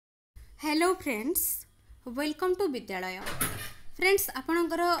Hello friends, welcome to विद्यालय। Friends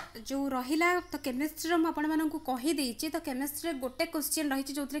आपणकर जो रहिला तो केमिस्ट्री में आपण मानक कही देछि तो केमिस्ट्री गोटे क्वेश्चन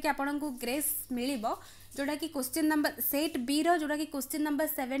रही जो कि आपण को ग्रेस मिलिबो जोड़ा कि क्वेश्चन नंबर सेट बी रो जोड़ा कि क्वेश्चन नंबर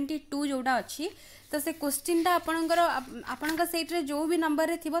 72 जोड़ा अच्छी तो से क्वेश्चन टा आपणकर सेट रे जो भी नंबर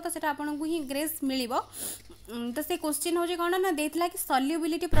रे थिबो तो सेटा आपण को ही ग्रेस मिलिबो। तो से क्वेश्चन हो कौन ना देथिला कि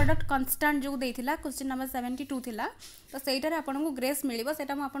सॉल्युबिलिटी प्रोडक्ट कांस्टेंट जो देथिला क्वेश्चन नंबर 72 थिला तो सेटारे आपण को ग्रेस मिलिबो।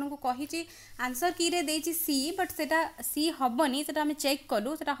 सेटा म आपण को कहिछि आंसर की रे देछि सी बट सेटा सी हबनी सेटा हम चेक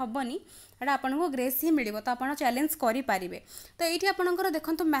कलु सेटा हबनी एटा आपण को ग्रेस ही मिलिबो तो आपण चैलेंज करि पारिबे। तो एठी आपणकर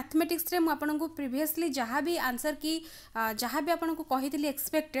देखंतु मैथमेटिक्स रे म आपण को प्रीवियसली जहाँ भी आंसर की जहाँ भी आपण को कहितली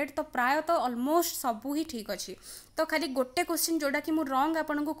एक्सपेक्टेड तो प्राय तो ऑलमोस्ट सबू ही ठीक अच्छी। तो खाली गोटे क्वेश्चन जोड़ा कि मु रॉन्ग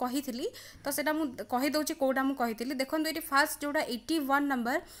आपण को कहितली तो सेटा मु कहि दउची कोडा मु कहितली देखंतु एठी फास्ट जोड़ा 81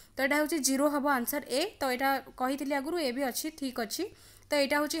 नंबर तो एटा होची 0 हबो आंसर ए तो एटा कहितली आगुरु ए भी अच्छी ठीक अच्छी तो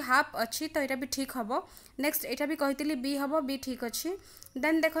यहाँ हूँ हाफ अच्छी तो यहाँ भी ठीक हम। नेक्स्ट यहाँ भी कही बी हम बी ठीक अच्छी।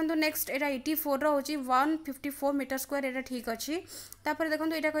 देन देखो नेक्स्ट यहाँ 84 हूँ 154 मीटर स्क्वायर यहाँ ठीक अच्छी। तापर देखो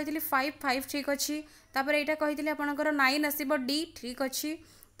यहाँ कही 5 ठीक अच्छी। तापर यहाँ कही आपंकर 9 आसब डी ठीक अच्छी।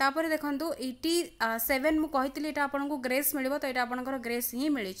 तापर देखो 87 मुझे यहाँ आपको ग्रेस मिल तो यहाँ आपंकर ग्रेस ही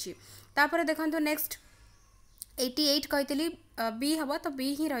मिली। तापर देखो नेक्स्ट 88 कही बी हम तो बी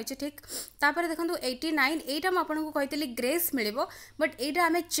ही रही ठीक। तापर देखो 89 यहाँ मुझे कही ग्रेस मिल बट यहाँ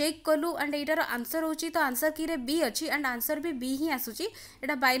आम चेक कलु एंड यार आंसर हो तो आंसर की रे बी अच्छी एंड आंसर भी बी ही आसूची।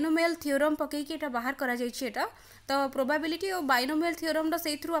 यहाँ बाइनोमियल थ्योरम पकईकि बाहर करा तो प्रोबाबिलिटी और बाइनोमियल थ्योरम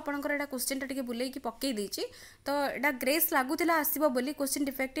से आपंकर यहाँ क्वेश्चन टा बुलेकी पकई देछि तो यहाँ ग्रेस लगुला आसब बोली क्वेश्चन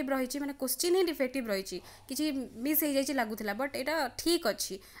डिफेक्टिव रही मैंने क्वेश्चन ही डिफेक्टिव रही कि मिस हो जाए लगुला बट यहाँ ठीक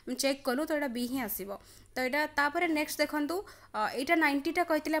अच्छी चेक कलु तो यहाँ बी ही आसब। तो यहाँ तापर नेक्स्ट देखूँ यहाँ 90टा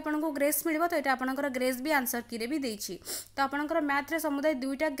कही आपको ग्रेस मिल तो यहाँ आपंकर ग्रेस भी आंसर की भी देछि। तो आपंकर मैथ रे समुदाय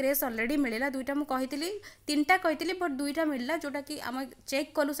 2टा ग्रेस अलरेडी मिलला 2टा मुझे कही 3टा कही बट 2टा मिलला जोटा कि आम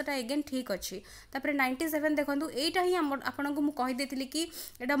चेक कलु से एगेन ठीक अच्छी। तापर 97 देखो यहाँ ही आपको मुझे कहीदी कि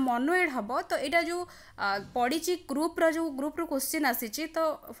यहाँ मोनोएड हम तो यहाँ जो पड़ी ग्रुप जो क्वेश्चन आसी तो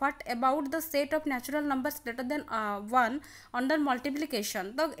what about the set of natural numbers greater than 1 under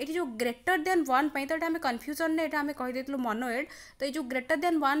multiplication तो ये जो ग्रेटर देन 1 तो यहाँ कन्फ्यूजन ने आम कहीदेलु मोनोएड तो ये जो ग्रेटर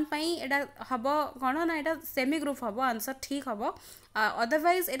देन 1 यहाँ हम कौन ना यहाँ सेमी ग्रुप हम आंसर ठीक हम।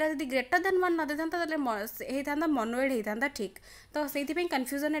 अदरवाइज यहाँ जब ग्रेटर देन 1 न देता होता मोनोएड होता ठीक तो से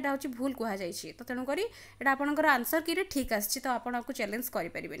कन्फ्यूजन यहाँ हूँ भूल कहुई तो तेणुक यहाँ आपंकर आंसर की ठीक आसी तो आपको चैलेंज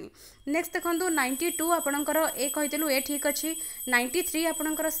करें। नेक्स्ट देखो 92 आपंकर ए कहीलु ए ठीक अच्छी। 93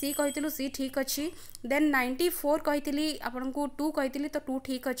 आपंकर सी कहीलु सी ठीक अच्छी। देन 94 कही आपको 2 कही तो 2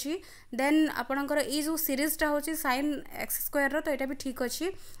 ठीक अच्छी। देन आपंकर ये जो सीरीजटा हूँ sin x स्क्वायर तो यहाँ भी ठीक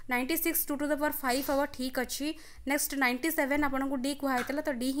अच्छी। 96 2 to the power 5 हम ठीक अच्छी। नेक्स्ट 97 आपको डी कहला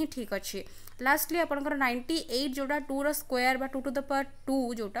तो डी ही ठीक अच्छी। लास्टली आपंकर 98 जोड़ा 2 रो स्क्वायर बा 2 to the power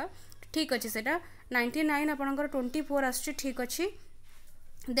 2 जोटा ठीक अच्छी से 99 आपंकर 24 आसछि ठीक अच्छी।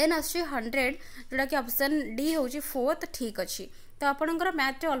 देन आसछि 100 जोटा कि ऑप्शन डी हूँ 4th ठीक अच्छी। तो आपंकर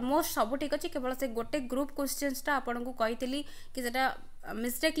मैथ ऑलमोस्ट सब ठीक अच्छी केवल से गोटे ग्रुप क्वेश्चंसटा आपको कही कि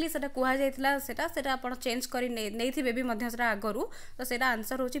मिस्टेकली से कहुला से आप चेंज कर आगरू तो सेटा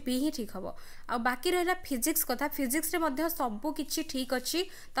आंसर होची बी ही ठीक हम। आ बाकी रहा फिजिक्स कथा फिजिक्स रे सबू किछि ठीक अच्छी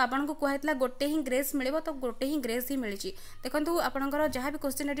तो आपको कहला गोटे ही ग्रेस मिल तो गोटे ही ग्रेस ही मिली। देखो आपंकर जहाँ भी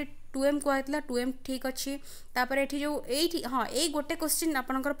क्वेश्चन ये 2m कहला 2m ठीक अच्छी। तापर ये जो हाँ ये गोटे क्वेश्चन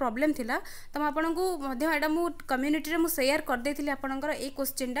आपंकर प्रॉब्लम थिला तो आपको कम्युनिटी में शेयर करदे आपंकर ये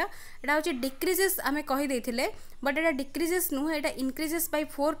क्वेश्चनटा यहाँ हूँ डिक्रिजेस आम कहीदे बट यहाँ डिक्रिजेस नुह यहाँ इनक्रिजेस बाय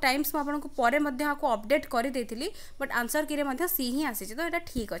 4 टाइम्स मुझे पर अपडेट कर बट आंसर की सी ही आसी तो यहाँ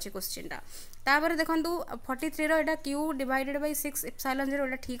ठीक अच्छे क्वेश्चनटा। तापर देखो 43 रो क्यू डिवाइडेड बाय 6 एप्सिलॉन 0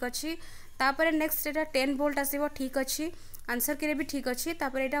 यहाँ ठीक अच्छी। तापर नेक्स्ट यहाँ 10 वोल्ट आसो ठीक अच्छी आंसर की भी ठीक अच्छी।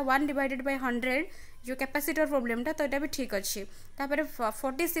 तापर यहाँ 1 डिवाइडेड बाय 100 जो कैपेसिटर प्रोब्लेमटा तो यहाँ भी ठीक अच्छी। तापर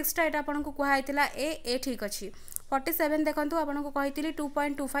 46टा यहाँ आपको कहला ए ठीक अच्छी। 47 देखो आपको कही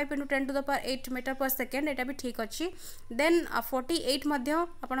 2.25 × 10 to the power 8 मीटर पर सेकेंड यहाँ भी ठीक अच्छी। देन 48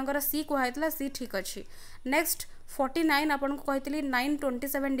 आपंकर सी कहला सी ठीक अच्छी। नेक्स्ट 49 आपको कही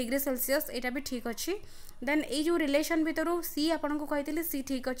 927 डिग्री सेल्सियस यहाँ भी ठीक अच्छी। देन ये जो रिलेशन भितर सी आपको कही सी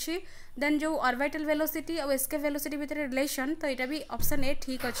ठीक अच्छी। देन जो ऑर्बिटल वेलोसिटी और एस्केप वेलोसिटी भितर रिलेशन तो यहाँ भी ऑप्शन ए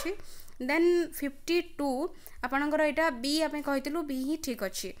ठीक अच्छी। देन 52 आपंकर यहाँ बी आम कही बी ही ठीक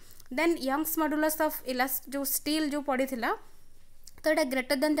अच्छी। देन यंग्स मॉडुलस ऑफ जो स्टील जो पड़ी थिला तो यहाँ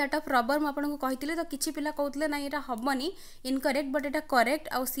greater than that of rubber मुझे कही तो किसी पिला कहते ना यहाँ हमनी इनकरेक्ट बट यहाँ करेक्ट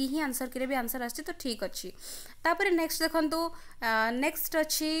आउ सी ही आंसर की भी आंसर आसी तो ठीक अच्छी। तापर नेक्स्ट देखो नेक्स्ट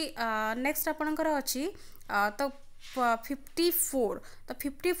अच्छी नेक्स्ट आपणकर अच्छी तो 54 तो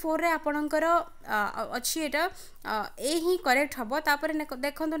 54 रे आपणकर अच्छी एटा ए ही करेक्ट हबो तापर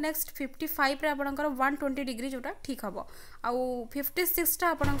देखंतु नेक्स्ट 55 रे आपणकर 120 डिग्री जोटा ठीक हबो आउ 56 टा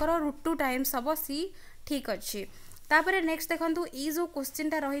आपणकर √2 टाइम्स हबो सी ठीक अछि तापर नेक्स्ट देखंतु ई जो क्वेश्चन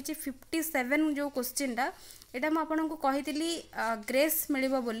टा रही 57 जो क्वेश्चन टा एटा म आपन को कहितली ग्रेस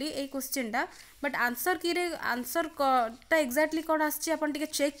मिलिबो बोली ए क्वेश्चन टा बट आंसर की रे आंसर टा एग्जैक्टली कोन आछि आपन टिके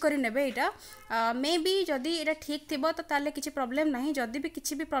चेक करि नेबे एटा मे बी जदी एटा ठीक थिबो तो ताले किछि प्रॉब्लम नाही जदी भी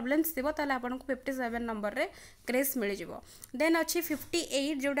किछि भी प्रॉब्लम्स थिबो ताले आपन को 57 नंबर रे ग्रेस मिलि जिवो देन अछि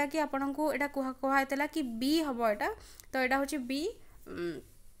 58 जोडा कि आपन को एटा कहैतला कि बी हबो एटा तो एटा होछि बी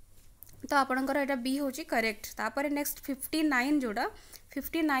तो आपणकर एटा बी होची करेक्ट तापर नेक्स्ट 59 जोडा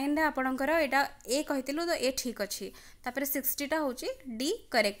 59 रे आपणकर एटा ए कहितलु तो ए ठीक अछि तापर 60 टा होची डी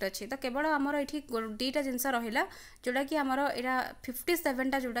करेक्ट अछि तो केवल हमर एठी डी टा जिंस रहिला जोडा कि हमर एटा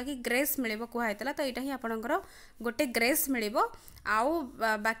 57 टा जोडा कि ग्रेस मिलिबो कहैतला तो एटा ही आपणकर गोटे ग्रेस मिलिबो आउ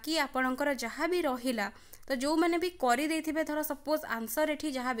बाकी आपणकर जहा भी रहिला तो जो मैंने भी करी देथिबे थोड़ा सपोज आंसर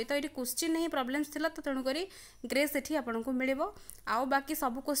एठी जहा भी तो एठी क्वेश्चन नहीं प्रॉब्लम्स थिला तो तणु करी ग्रेस एठी आपन को मिलिबो आउ बाकी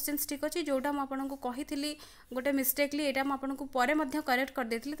सब क्वेश्चंस ठीक अछि जोटा म आपन को कहिथिली गोटे मिस्टेकली एटा म आपन को परे मध्य करेक्ट कर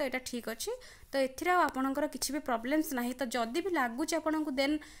देथिली तो एटा ठीक अछि तो एथिरा आपनकर किछि भी प्रॉब्लम्स नाही तो जदी भी लागु छ आपन को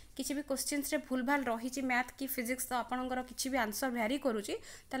देन किछि भी क्वेश्चंस रे भूल भाल रही छि मैथ की फिजिक्स तो आपनकर किछि भी आंसर वेरी करू छि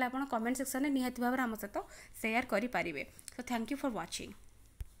तले आपन कमेंट सेक्शन में निहाती भाबरा हम सहित शेयर करि परिबे so thank you for watching.